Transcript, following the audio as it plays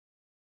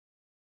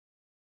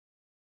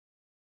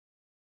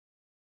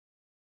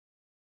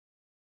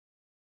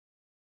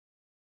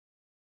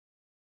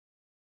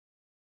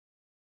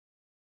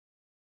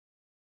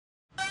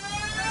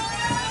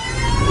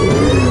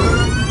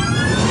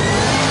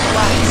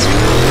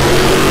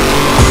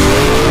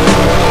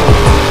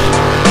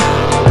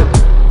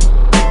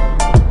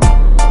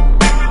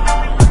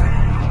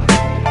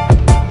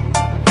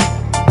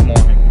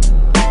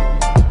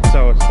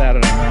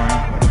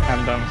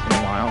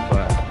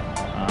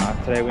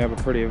have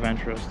a pretty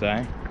adventurous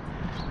day.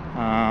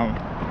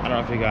 I don't know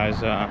if you guys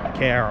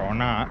care or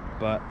not,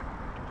 but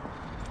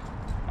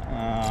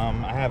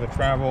I have a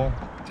travel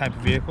type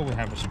of vehicle. We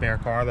have a spare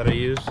car that I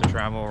use to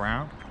travel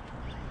around,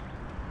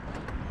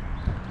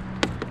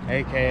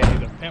 aka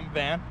the pimp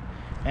van,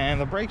 and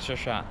the brakes are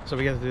shot, so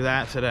we get to do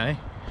that today.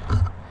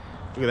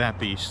 Look at that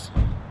beast.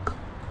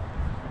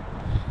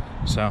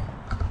 So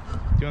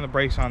doing the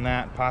brakes on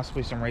that,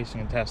 possibly some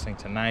racing and testing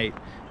tonight,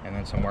 and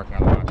then some working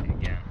on the body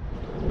again.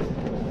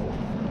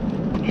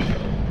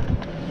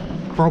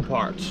 Pro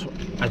parts.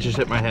 I just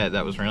hit my head.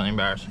 That was really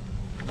embarrassing.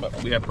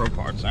 But we have pro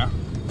parts now.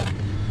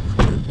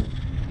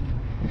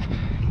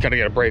 Gotta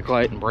get a brake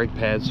light and brake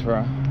pads for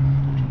a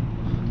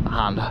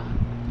Honda.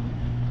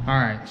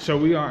 Alright, so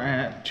we are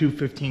at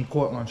 215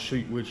 Cortlandt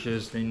Street, which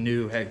is the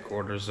new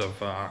headquarters of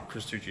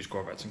Chris Tucci's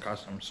Corvettes and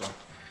Customs. So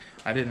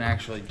I didn't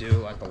actually do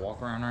like the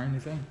walk around or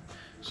anything.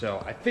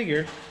 So I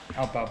figured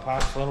help out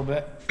Pops a little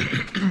bit.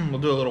 We'll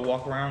do a little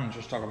walk around and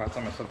just talk about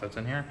some of the stuff that's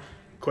in here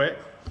quick.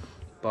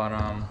 But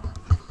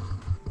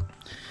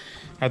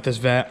at this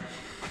vet,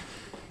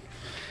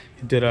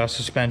 he did a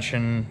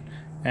suspension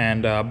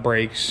and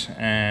brakes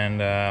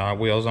and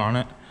wheels on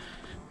it.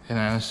 And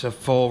then it's a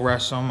full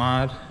Resto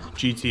Mod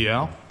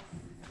GTL.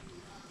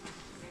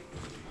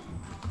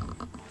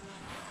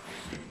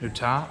 New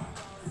top.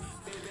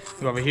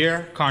 Look over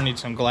here, car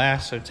needs some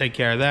glass, so take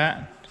care of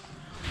that.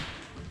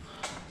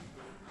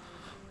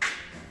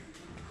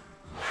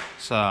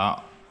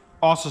 So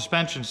all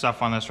suspension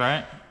stuff on this,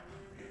 right?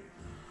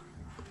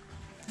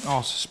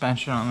 All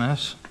suspension on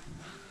this.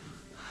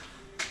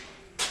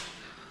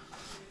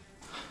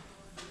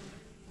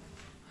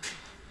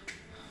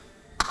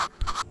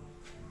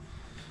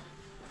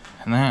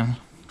 And then,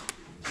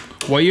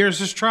 what year is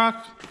this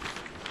truck?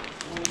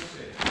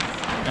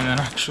 And then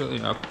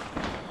actually a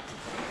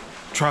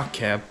truck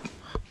cab.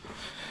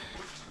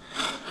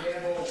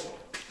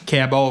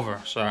 Cab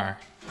over, sorry.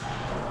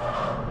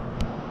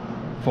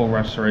 Full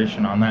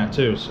restoration on that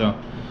too. So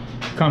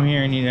come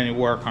here and need any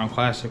work on a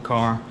classic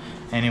car,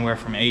 anywhere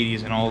from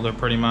 80s and older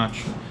pretty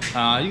much. You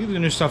can do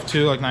new stuff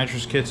too, like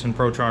nitrous kits and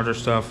Pro Charger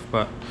stuff,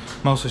 but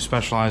mostly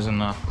specialize in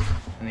the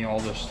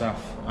older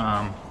stuff.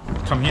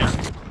 Come here,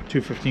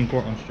 215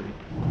 Cortlandt Street.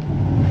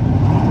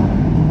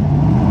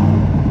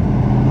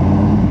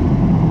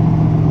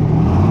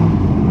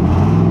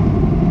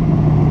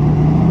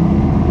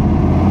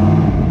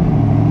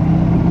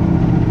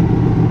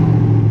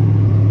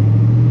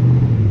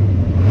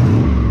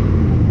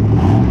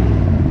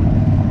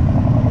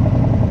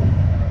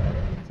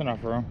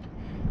 Enough room.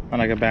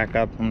 Then I can back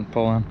up and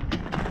pull in.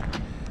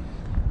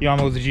 You want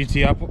to move the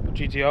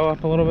GTO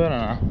up a little bit or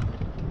no?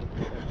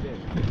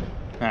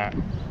 Alright.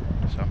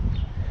 So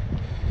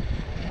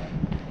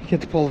get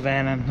to pull the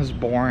van in. This is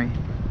boring.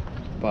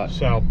 But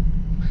so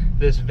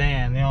this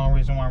van, the only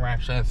reason why we're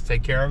actually have to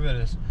take care of it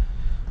is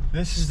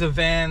this is the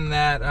van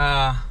that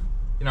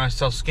you know, I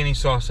sell skinny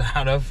sauce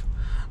out of.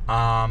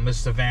 This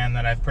is the van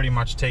that I pretty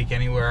much take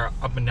anywhere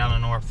up and down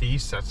the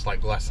Northeast. That's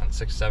like less than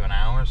 6-7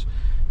 hours.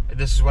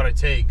 This is what I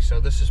take,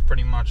 so this is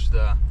pretty much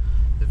the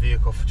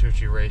vehicle for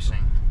Tucci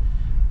Racing.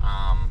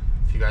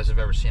 If you guys have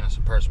ever seen us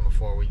in person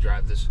before, we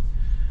drive this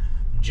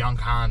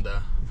junk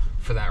Honda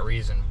for that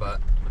reason.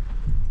 But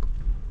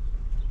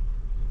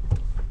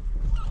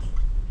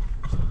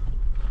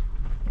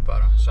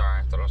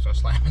sorry, I thought I was gonna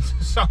slam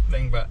into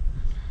something, but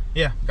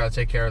yeah, gotta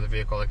take care of the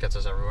vehicle that gets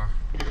us everywhere.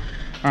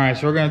 All right,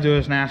 so we're gonna do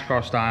this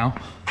NASCAR style.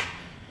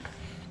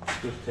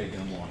 Just taking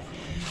them off.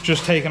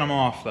 Just taking them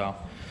off though.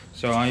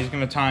 So he's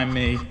gonna time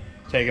me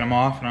taking them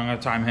off, and I'm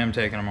gonna time him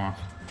taking them off.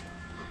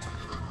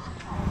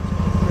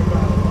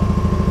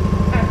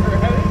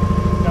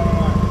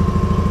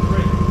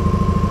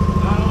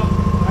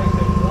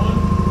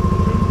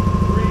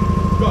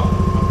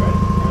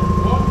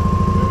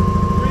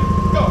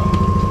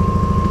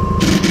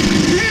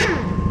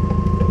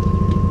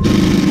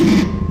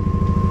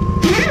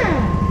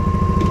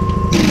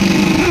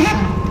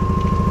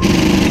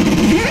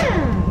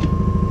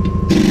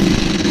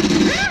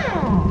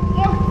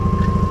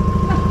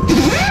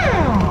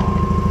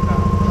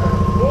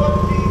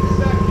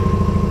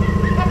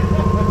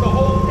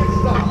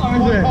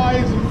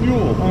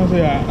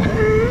 Yeah.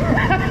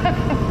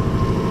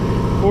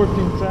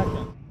 14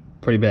 seconds.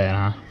 Pretty bad,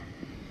 huh?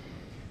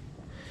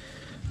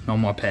 No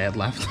more pad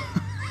left.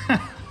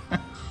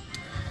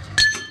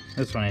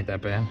 This one ain't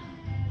that bad.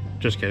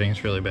 Just kidding,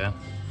 it's really bad.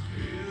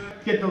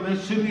 Get the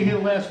list. Soon you hit the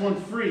last one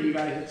free, you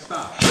gotta hit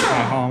stop.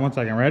 Alright, hold on 1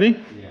 second.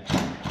 Ready? Yeah.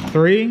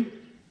 3,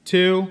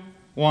 2,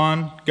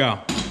 1, go.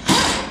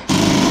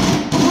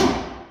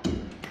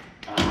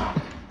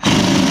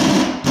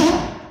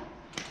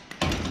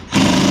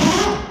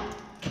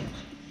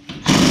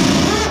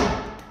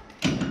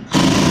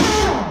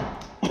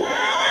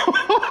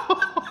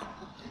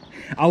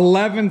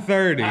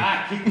 $11.30.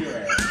 Ah, keep your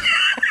ass.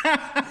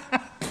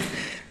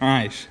 All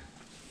right.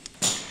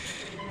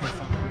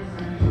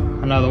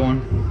 Another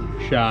one.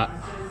 Shot.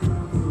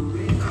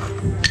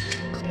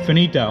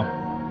 Finito.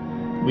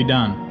 We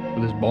done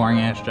with this boring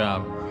ass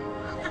job.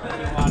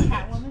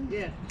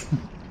 Yeah.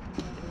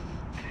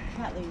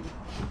 cat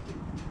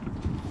lady.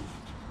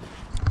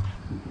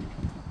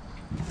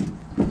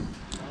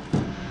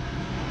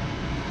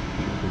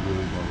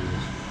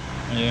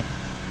 Yeah.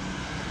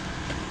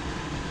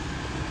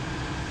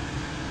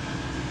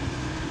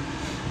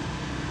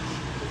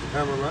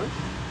 Camera running?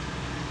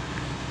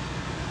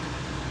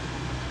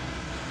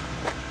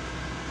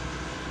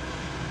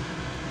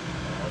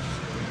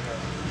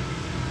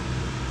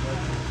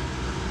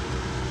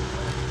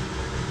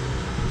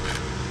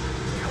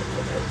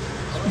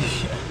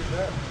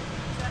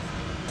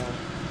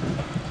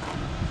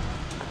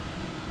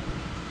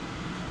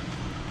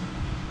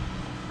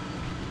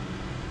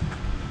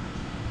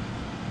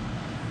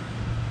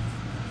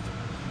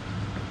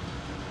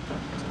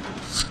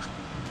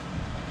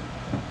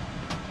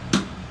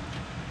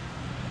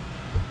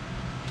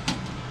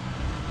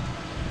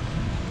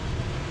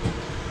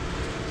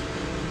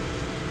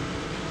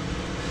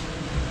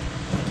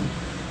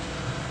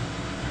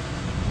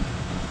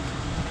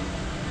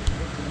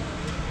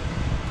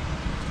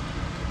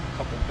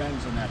 Couple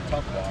bends in that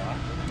tuck bar.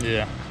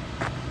 Yeah.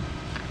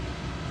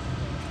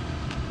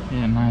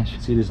 Yeah, nice.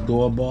 See this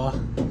door bar?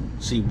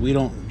 See, we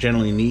don't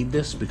generally need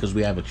this because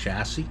we have a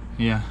chassis,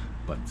 Yeah.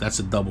 but that's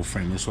a double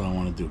frame. This is what I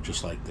want to do,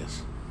 just like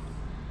this.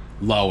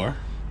 Lower,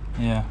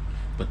 Yeah.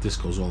 but this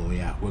goes all the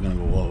way out. We're gonna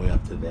go all the way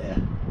up to there.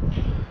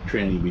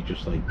 Tranny be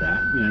just like that,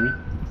 you know what I mean?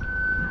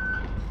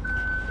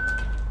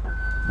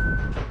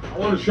 I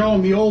want to show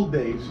them the old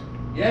days.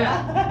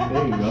 Yeah,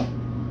 There you go.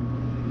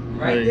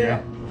 right There you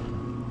there.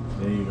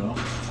 There you go.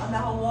 On the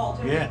whole wall,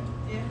 too. Yeah.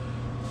 Yeah.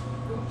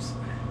 Oops.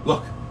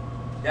 Look,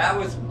 That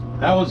was,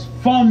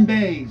 fun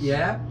days.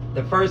 yeah,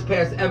 the first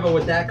pass ever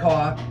with that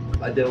car.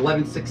 I did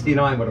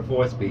 1169 with a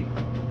 4-speed.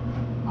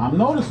 I'm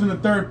noticing the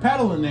third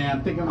pedal in there.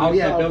 I'm thinking. Oh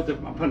yeah, I myself, built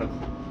it. I put a,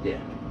 yeah,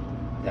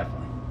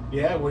 definitely.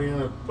 Yeah, we're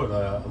gonna put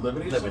a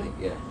Liberty. or Liberty, something?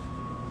 yeah.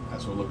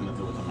 That's what we're looking to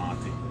do with the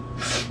Monty.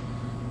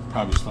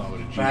 Probably start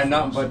with a G. But I had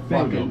nothing but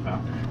There you go, fucking-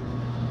 pal.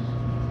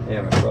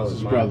 Yeah, my This brother's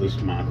is mine. brother's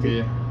Monty.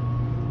 Yeah.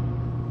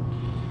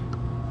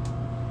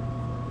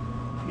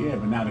 Yeah,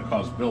 but now the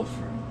car's built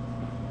for it.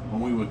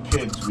 When we were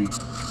kids, we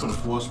put a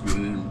 4-speed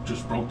in and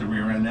just broke the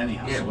rear end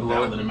anyhow. Yeah, so well, what the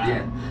hell did it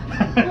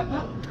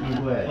matter?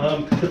 I'm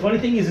glad. The funny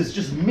thing is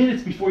just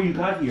minutes before you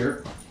got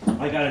here,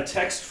 I got a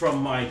text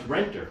from my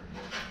renter.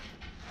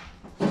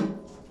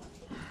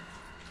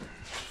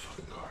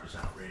 Fucking car is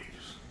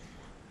outrageous.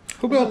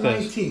 Who built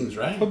this? 19s,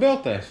 right? Who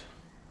built this?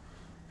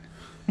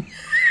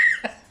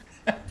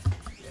 Yeah,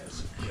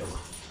 it's a killer.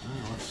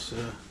 Oh, it's,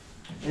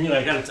 And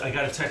I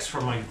got a text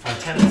from my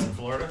tenants in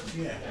Florida.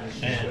 yeah,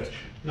 And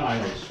no, I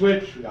know.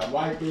 Switch, we got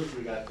wipers,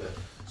 we got the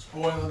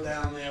spoiler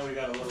down there, we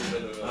got a little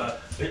bit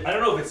of I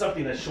don't know if it's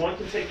something that Sean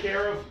can take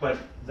care of, but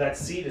that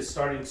seat is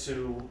starting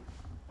to,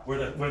 where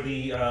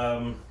the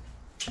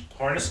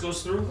harness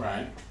goes through.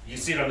 right. You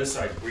see it on this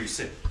side where you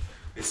sit.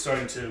 It's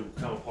starting to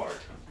come apart.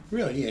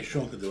 Really? Yeah,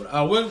 Sean could do it.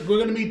 We're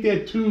gonna meet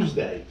there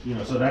Tuesday.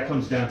 So that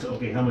comes down to,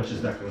 okay, how much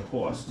is that going to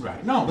cost?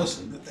 Right. No,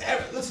 listen,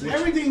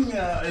 everything,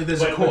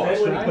 there's a But cost,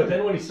 then when, right? but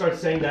then when he starts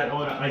saying that, oh,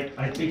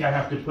 I think I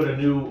have to put a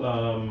new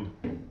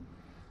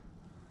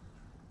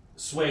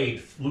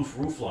suede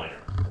roof liner.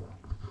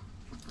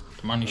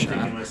 Money I'm thinking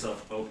to shot.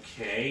 myself,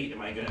 okay,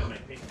 am I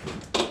pay?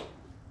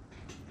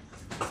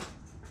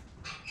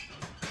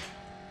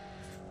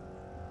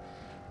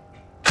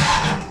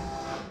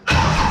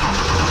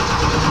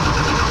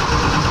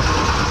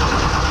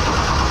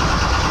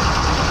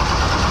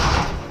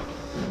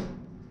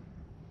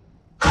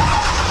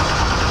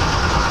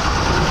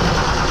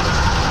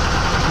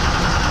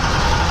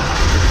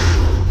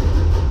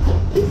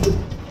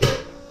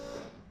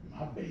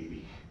 My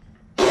baby.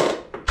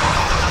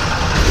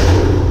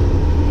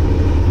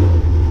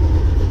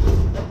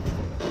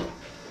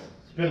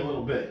 It's been a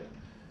little bit.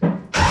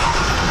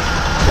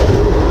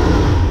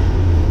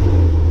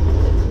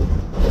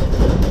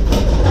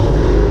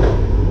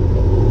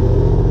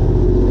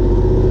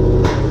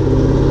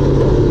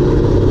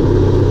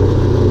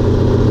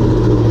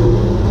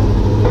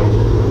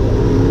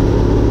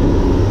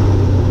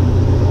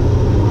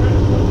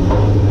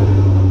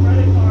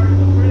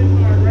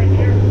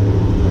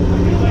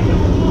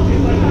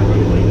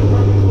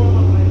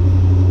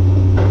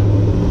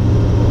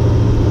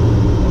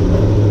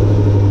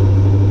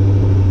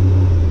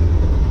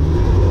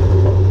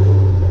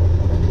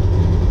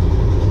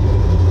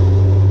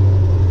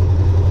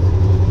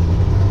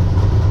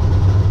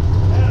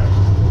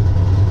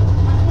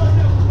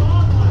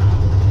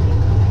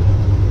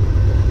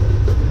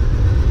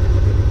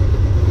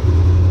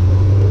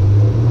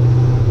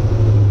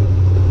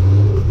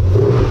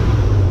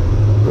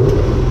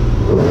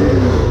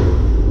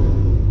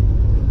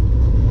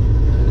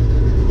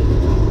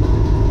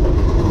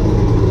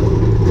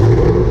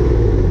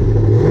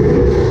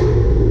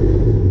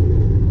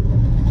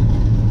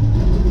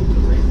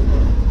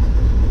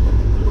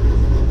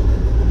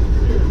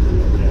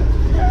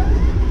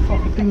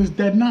 Fucking thing is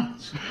dead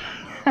nuts.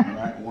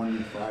 Right,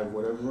 185,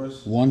 whatever it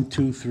was.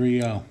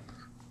 1230.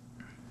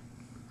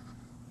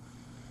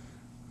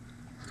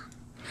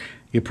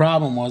 Your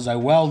problem was I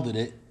welded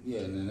it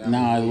Yeah, and then that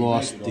Now I was where you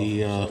lost measured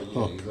the off, so,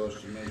 hook. Yeah, you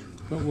lost your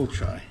measurement. But we'll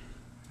try.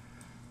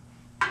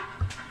 So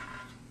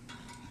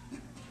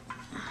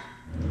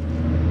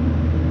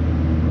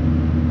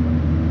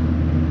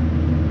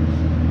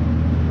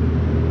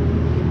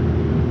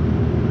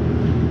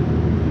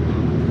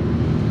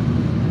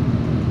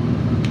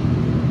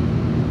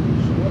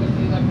what is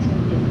the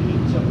electrode that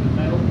heats up the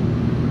metal?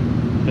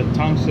 The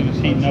tungsten is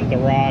heating up the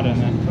rod, and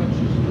then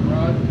Touches the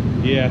rod?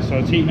 yeah, so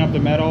it's heating up the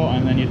metal,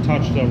 and then you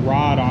touch the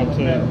rod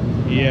onto metal.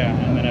 yeah,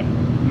 and then it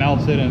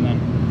melts it, and then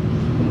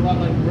A lot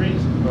like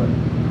brazing, but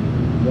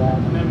I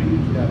never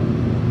used that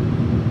before.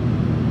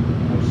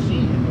 I've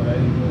seen it, but I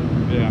didn't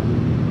really. yeah.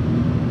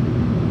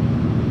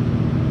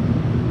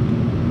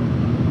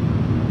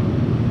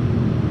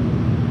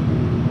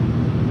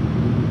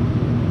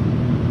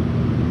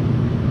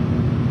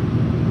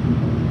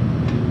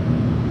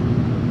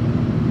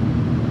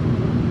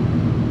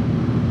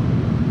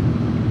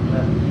 You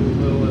have to do a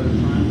little at a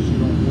time so you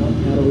don't walk.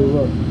 How do we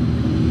look?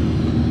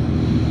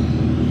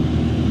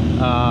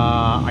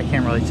 I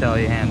can't really tell.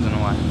 Your hands in a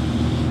way.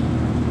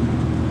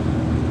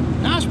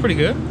 No, it's pretty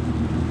good.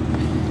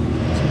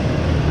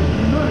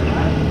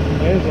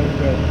 It is looking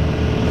good.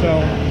 So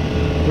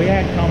we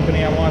had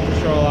company. I wanted to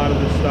show a lot of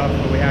this stuff,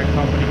 but we had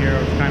company here.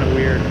 It was kind of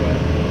weird, but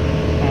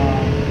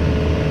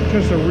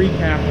just a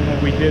recap on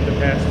what we did the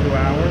past 2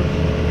 hours.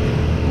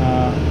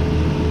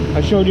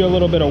 I showed you a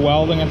little bit of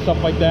welding and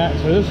stuff like that.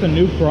 So this is a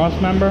new cross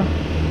member.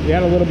 We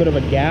had a little bit of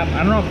a gap.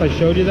 I don't know if I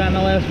showed you that in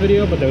the last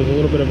video, but there was a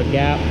little bit of a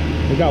gap.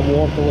 We got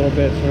warped a little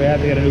bit, so we had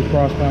to get a new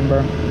cross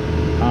member.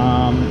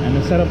 And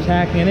instead of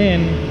tacking it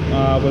in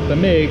with the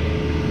MIG,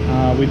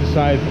 we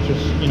decided to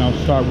just, you know,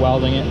 start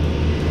welding it.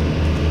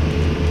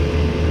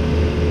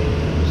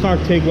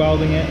 Start TIG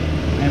welding it.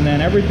 And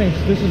then everything,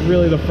 this is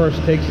really the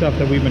first TIG stuff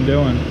that we've been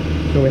doing.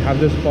 So we have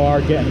this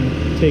bar getting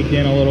TIGged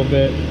in a little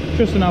bit,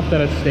 just enough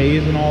that it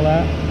stays and all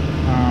that.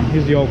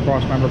 Here's the old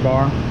cross member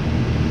bar.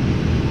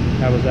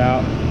 That was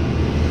out.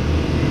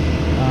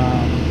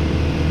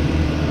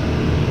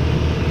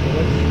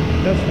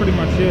 So that's pretty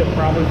much it,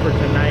 probably for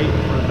tonight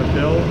for the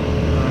build.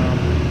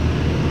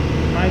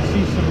 Might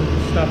see some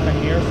stuff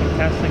in here, some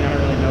testing, I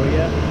don't really know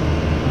yet. I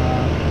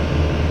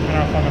don't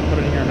know if I'm gonna put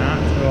it in here or not,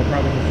 so I'll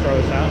probably just throw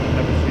this out and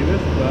never see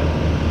this, but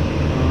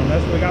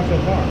that's what we got so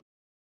far.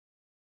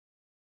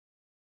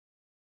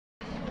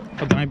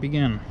 How can I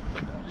begin?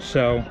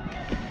 So,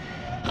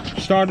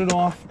 started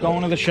off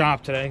going to the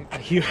shop today. A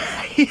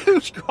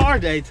huge car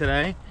day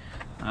today,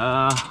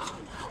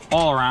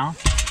 all around.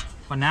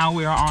 But now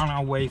we are on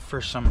our way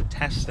for some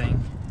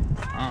testing.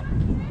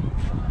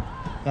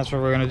 That's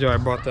what we're gonna do. I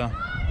brought the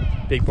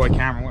big boy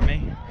camera with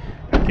me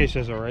in case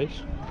there's a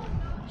race.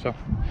 So,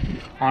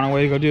 on our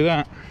way to go do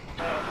that.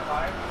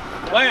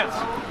 Lance!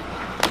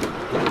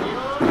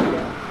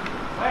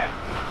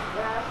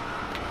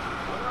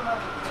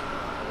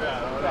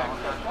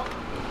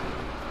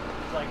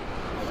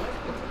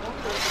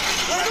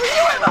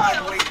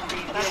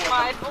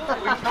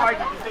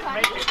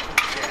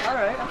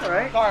 Alright, that's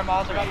alright. Sorry,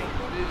 Miles, I got you.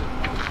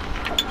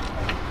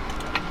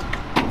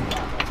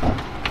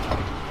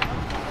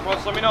 Well,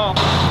 just let me know.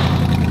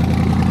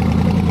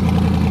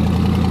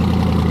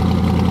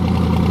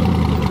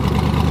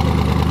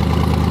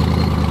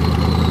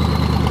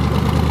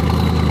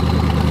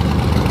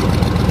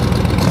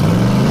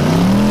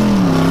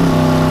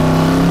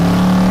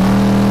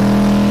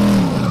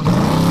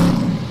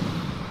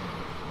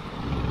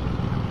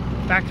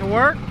 Back to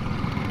work?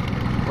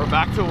 We're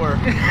back to work.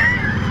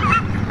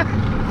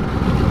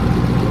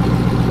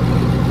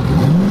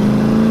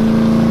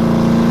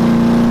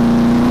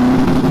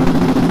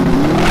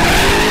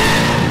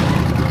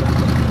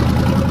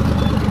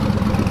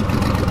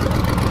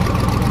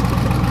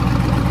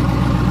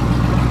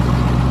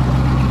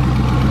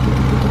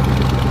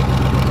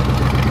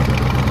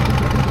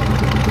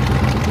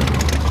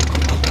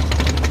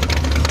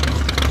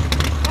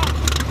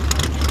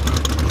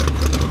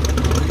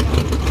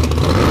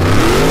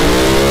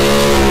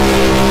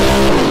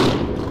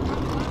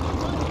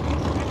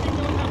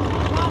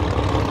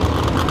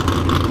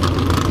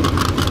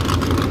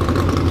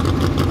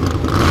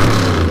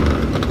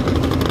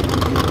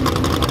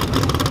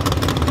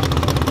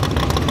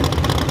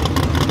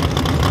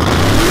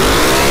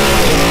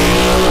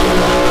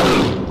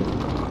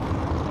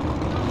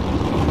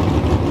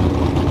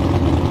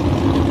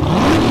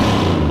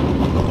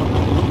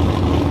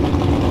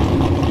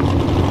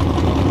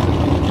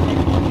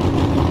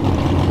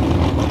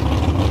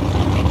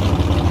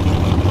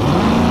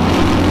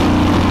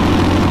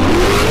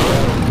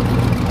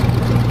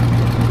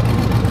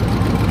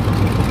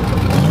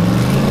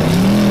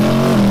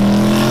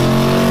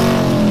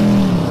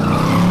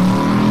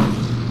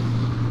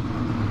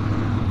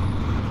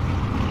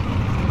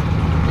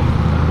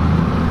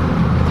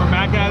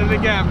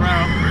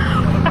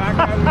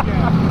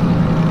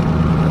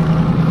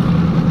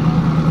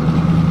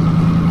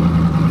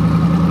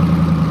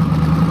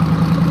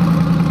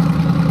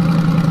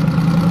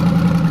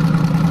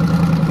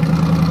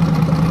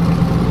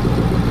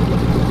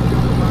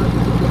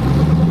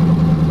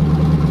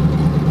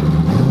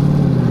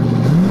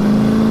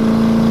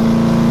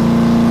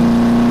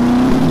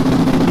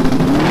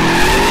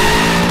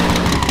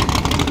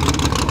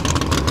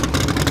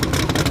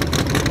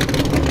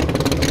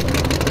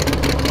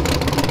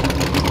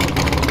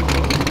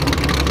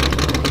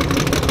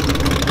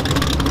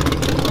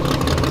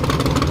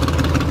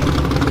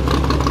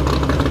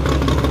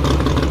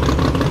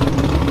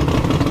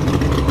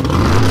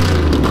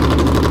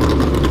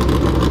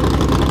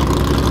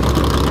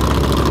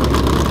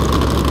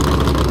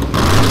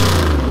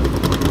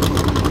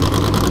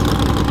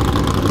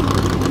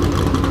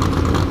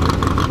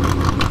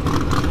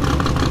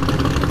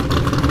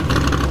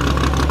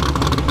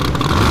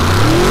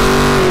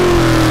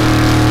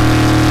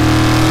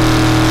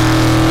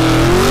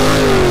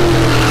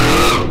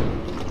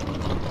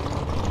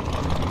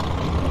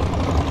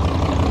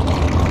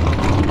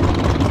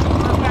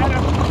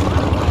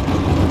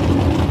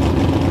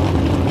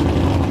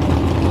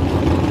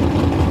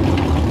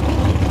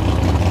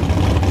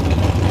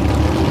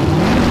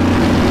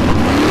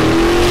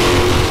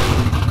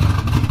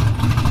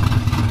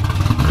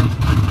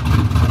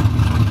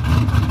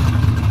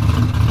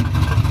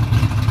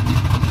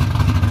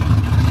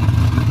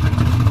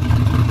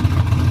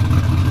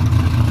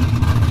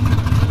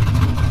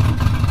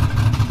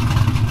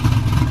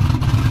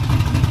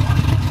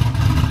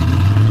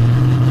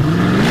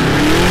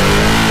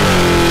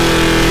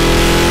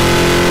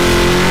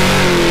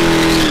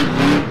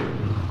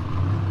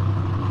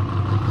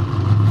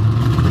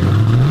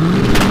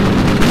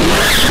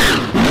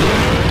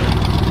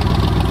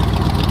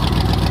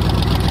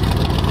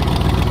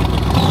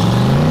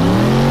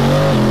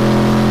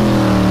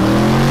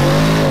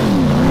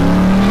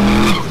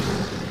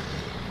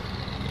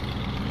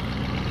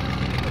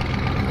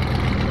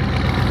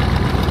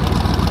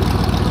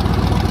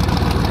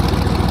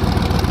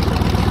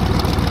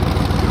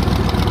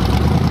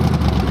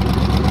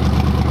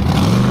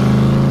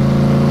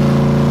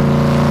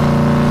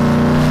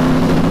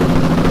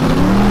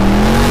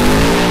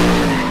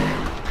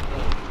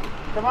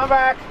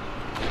 back.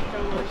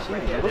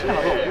 What's kind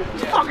of low?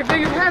 This fucking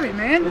thing is heavy,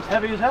 man. It's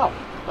heavy as hell.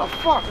 The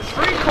fuck? The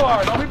street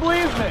car. Nobody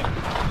believes me.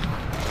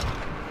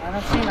 I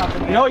don't see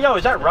nothing. You know, yo,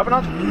 is that rubbing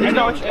on? I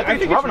know. I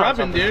think it's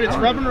rubbing, dude. It's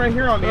rubbing right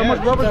here on the edge. How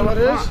much rubber is what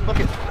it is? Look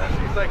at.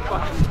 He's like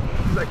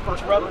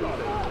fucking rubbing on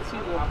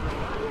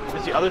it.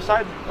 Is the other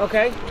side?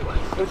 Okay.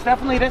 It's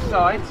definitely this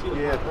side.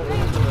 Yeah.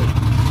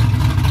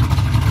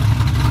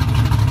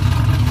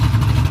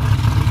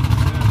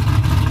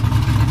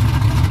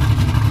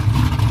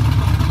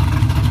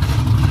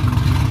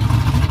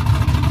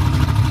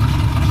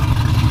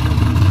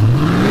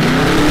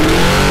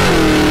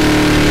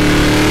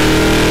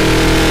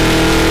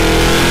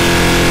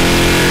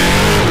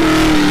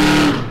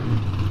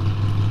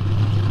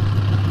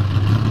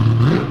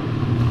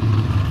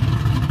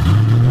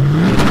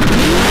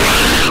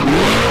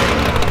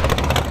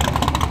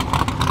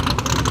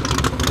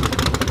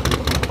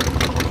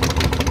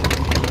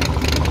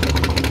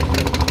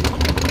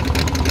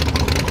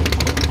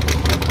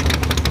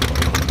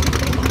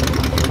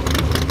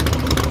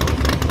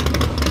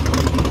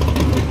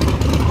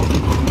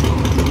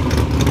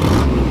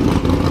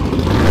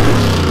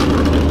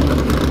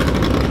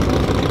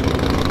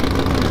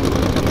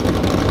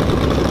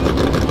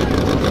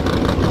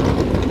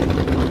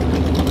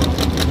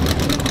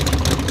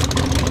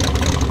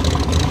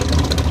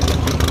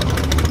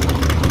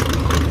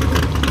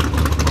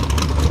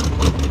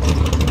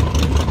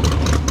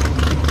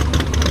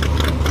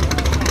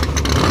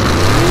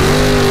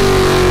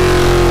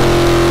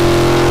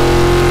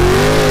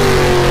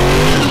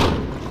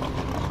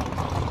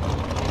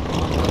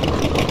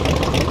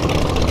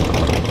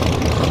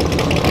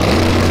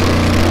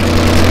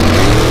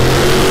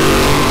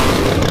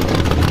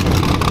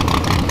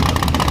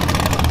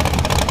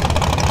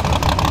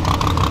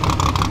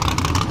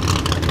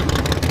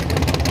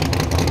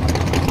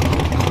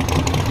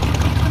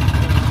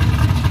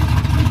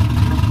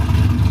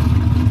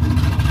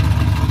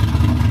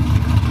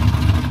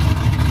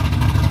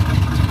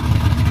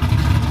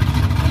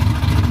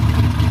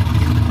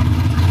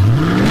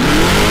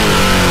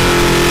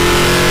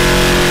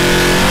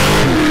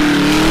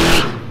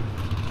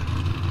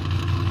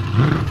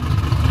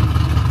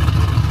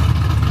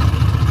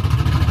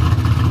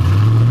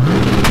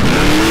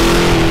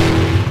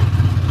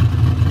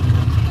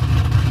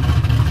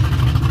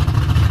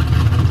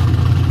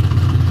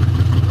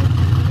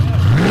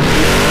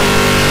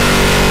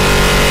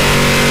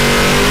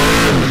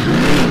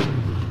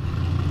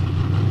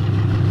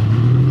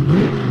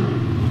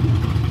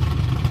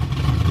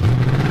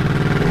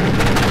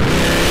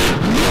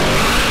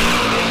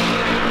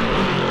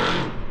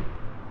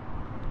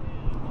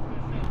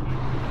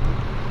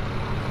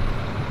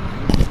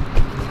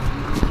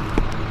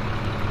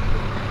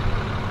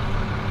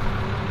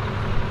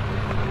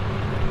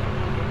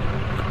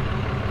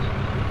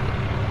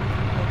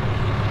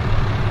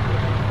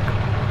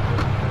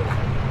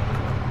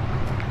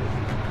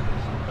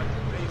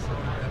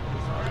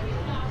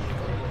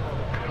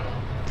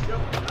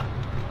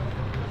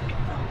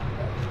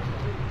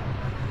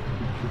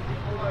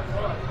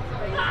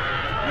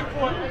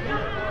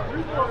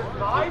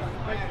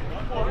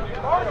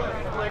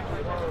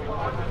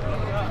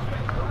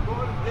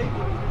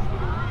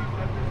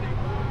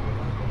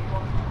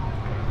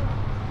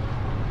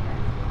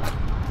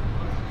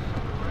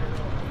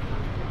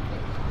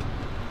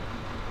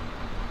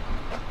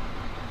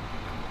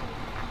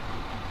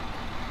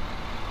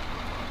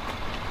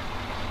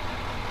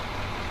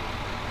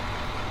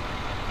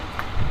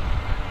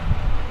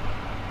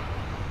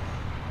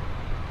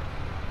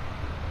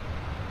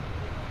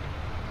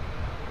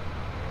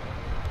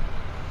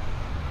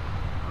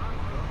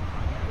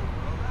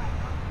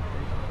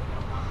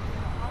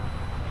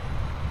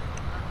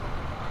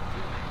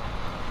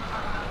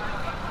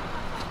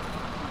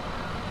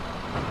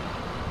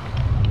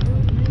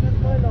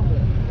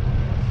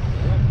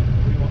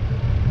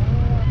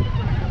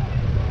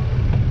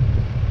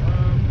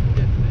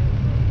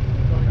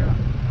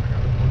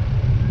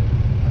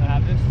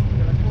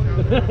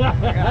 I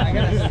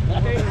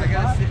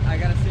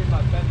gotta save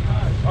my pen.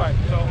 Alright,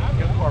 so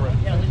get the car ready.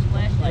 Yeah, there's a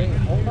flashlight.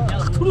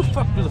 Who the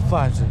fuck do the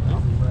flags in?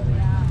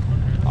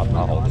 I'm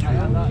not holding it.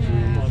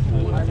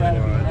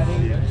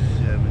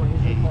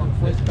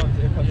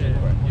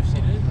 You've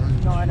seen it?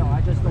 No, I know.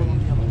 I just don't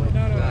want the other way.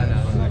 No.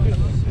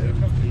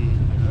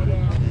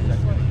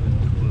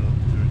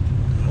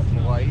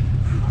 White.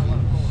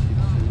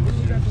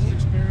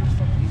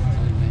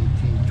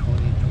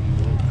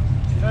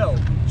 Phil.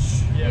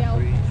 Yeah.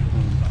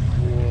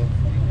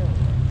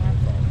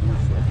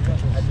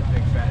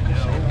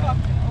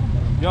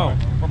 Yo,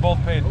 we're both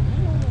paid.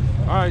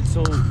 Alright,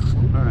 so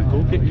Alright,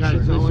 go get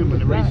guys going. When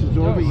the race is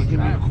over, you give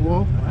me a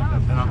call,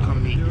 and I'll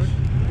come meet you.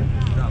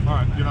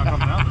 alright, you're not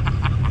coming out?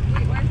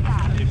 Wait,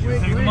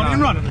 where's that? He's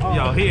running.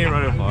 Yo, he ain't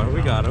running far.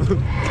 We got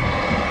him.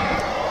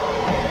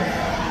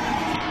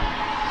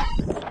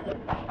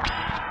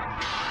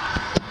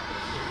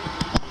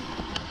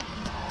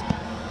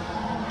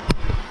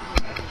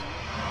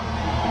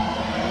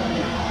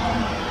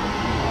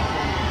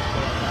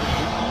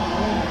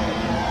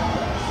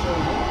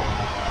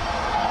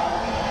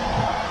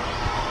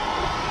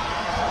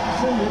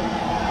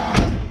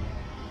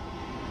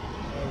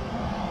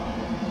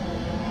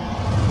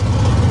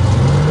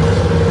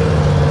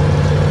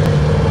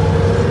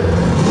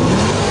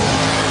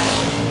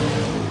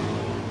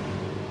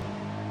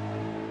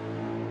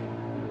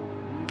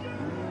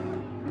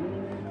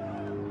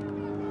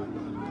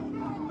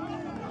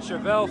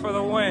 Chevelle for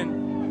the win.